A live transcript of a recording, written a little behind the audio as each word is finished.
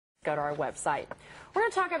Go to our website. We're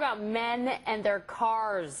going to talk about men and their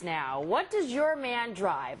cars now. What does your man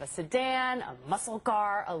drive? A sedan, a muscle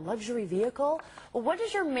car, a luxury vehicle? Well, what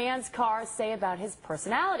does your man's car say about his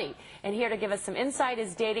personality? And here to give us some insight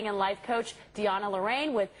is dating and life coach Deanna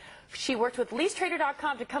Lorraine. She worked with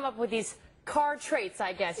leasetrader.com to come up with these car traits,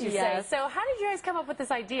 I guess you say. So how did you guys come up with this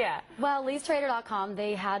idea? Well, leasetrader.com,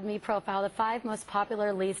 they had me profile the 5 most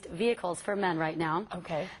popular leased vehicles for men right now.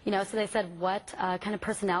 Okay. You know, so they said, what kind of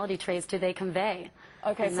personality traits do they convey?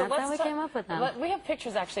 Okay, and so that's how we came up with them. We have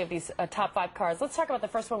pictures, actually, of these top 5 cars. Let's talk about the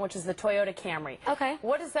first one, which is the Toyota Camry. Okay.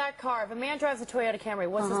 What is that car? If a man drives a Toyota Camry,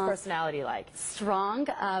 what's his personality like? Strong,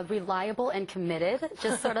 reliable, and committed.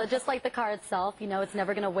 Just sort of, just like the car itself. You know, it's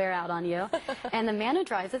never going to wear out on you. And the man who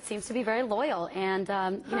drives it seems to be very loyal and,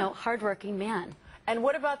 you know, hardworking man. And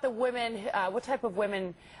what about the women? What type of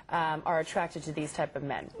women are attracted to these type of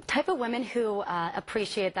men? Type of women who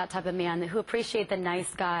appreciate that type of man, who appreciate the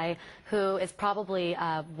nice guy, who is probably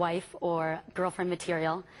wife or girlfriend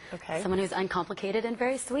material. Okay. Someone who's uncomplicated and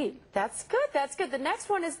very sweet. That's good. That's good. The next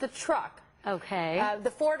one is the truck. Okay.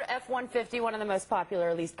 The Ford F-150, one of the most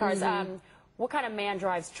popular leased cars. What kind of man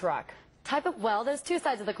drives truck? Well, there's 2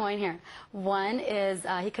 sides of the coin here. One is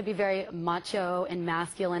he could be very macho and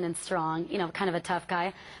masculine and strong, you know, kind of a tough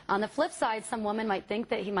guy. On the flip side, some woman might think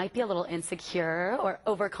that he might be a little insecure or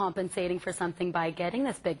overcompensating for something by getting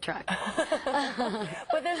this big truck.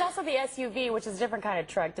 But there's also the SUV, which is a different kind of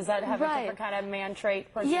truck. Does that have a different kind of man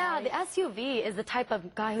trait personality? Yeah, the SUV is the type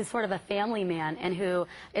of guy who's sort of a family man and who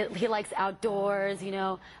he likes outdoors, you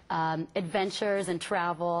know, adventures and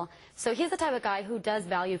travel. So he's the type of guy who does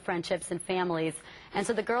value friendships and families, and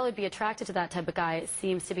so the girl who'd be attracted to that type of guy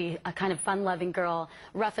seems to be a kind of fun-loving girl,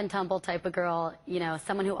 rough and tumble type of girl, you know,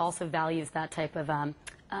 someone who also values that type of,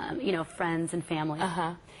 you know, friends and family.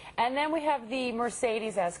 And then we have the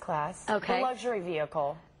Mercedes S-Class, the luxury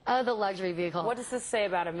vehicle. Oh, the luxury vehicle. What does this say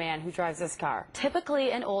about a man who drives this car?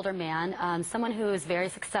 Typically an older man, someone who is very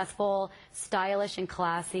successful, stylish and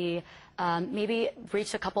classy, maybe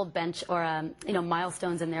reached a couple you know,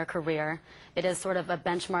 milestones in their career. It is sort of a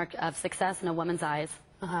benchmark of success in a woman's eyes.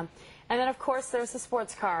 And then, of course, there's the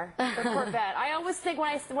sports car, the Corvette. I always think, when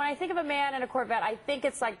I think of a man in a Corvette, I think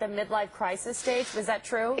it's like the midlife crisis stage. Is that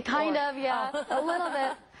true? Kind of, yeah, a little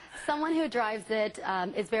bit. Someone who drives it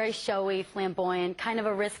is very showy, flamboyant, kind of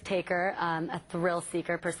a risk taker, a thrill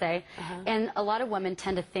seeker per se. And a lot of women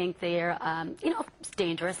tend to think they're, you know,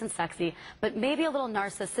 dangerous and sexy, but maybe a little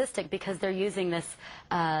narcissistic because they're using this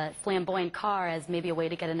flamboyant car as maybe a way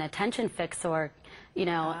to get an attention fix or, you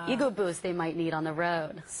know, ego boost they might need on the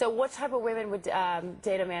road. So what type of women would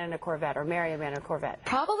date a man in a Corvette or marry a man in a Corvette?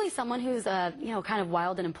 Probably someone who's a, you know, kind of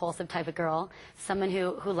wild and impulsive type of girl, someone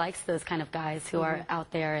who likes those kind of guys who are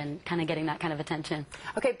out there and kind of getting that kind of attention.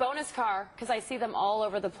 Okay, bonus car, because I see them all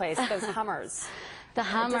over the place, those Hummers. The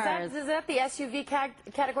Hummers. Is that the SUV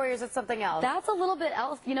category, or is it something else? That's a little bit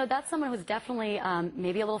else. You know, that's someone who's definitely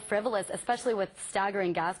maybe a little frivolous, especially with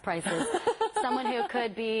staggering gas prices. Someone who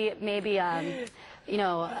could be maybe, you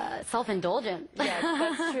know, self-indulgent. Yeah,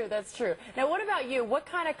 that's true. That's true. Now, what about you? What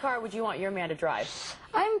kind of car would you want your man to drive?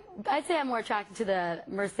 I'd say I'm more attracted to the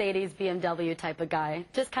Mercedes, BMW type of guy.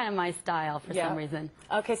 Just kind of my style for some reason.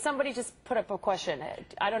 Okay, somebody just put up a question.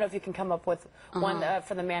 I don't know if you can come up with one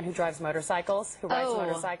for the man who drives motorcycles, who rides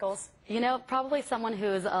motorcycles. You know, probably someone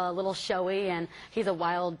who's a little showy and he's a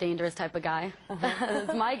wild, dangerous type of guy.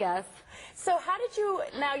 That's my guess. So how did you,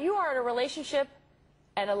 now you are in a relationship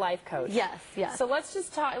and a life coach. Yes, yes. So let's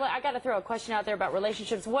just talk, I got to throw a question out there about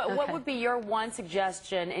relationships. What would be your one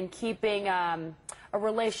suggestion in keeping a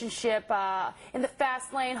relationship in the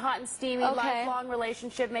fast lane, hot and steamy, lifelong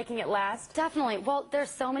relationship, making it last? Definitely. Well, there's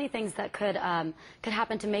so many things that could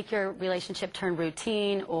happen to make your relationship turn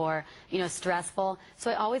routine or, you know, stressful.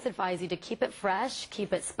 So I always advise you to keep it fresh,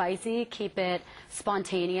 keep it spicy, keep it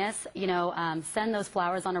spontaneous. You know, send those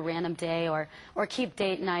flowers on a random day or keep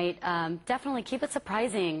date night. Definitely keep it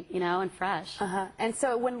surprising, you know, and fresh. And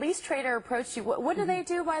so when Lease Trader approached you, what do they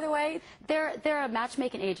do, by the way? They're a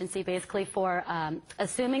matchmaking agency basically for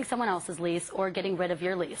assuming someone else's lease or getting rid of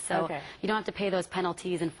your lease. So you don't have to pay those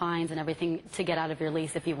penalties and fines and everything to get out of your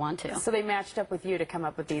lease if you want to. So they matched up with you to come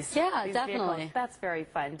up with these definitely. vehicles. That's very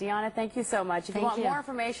fun. Deanna, thank you so much. If you want more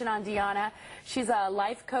information on Deanna, she's a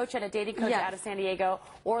life coach and a dating coach out of San Diego,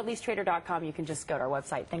 or leasetrader.com. You can just go to our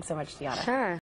website. Thanks so much, Deanna. Sure.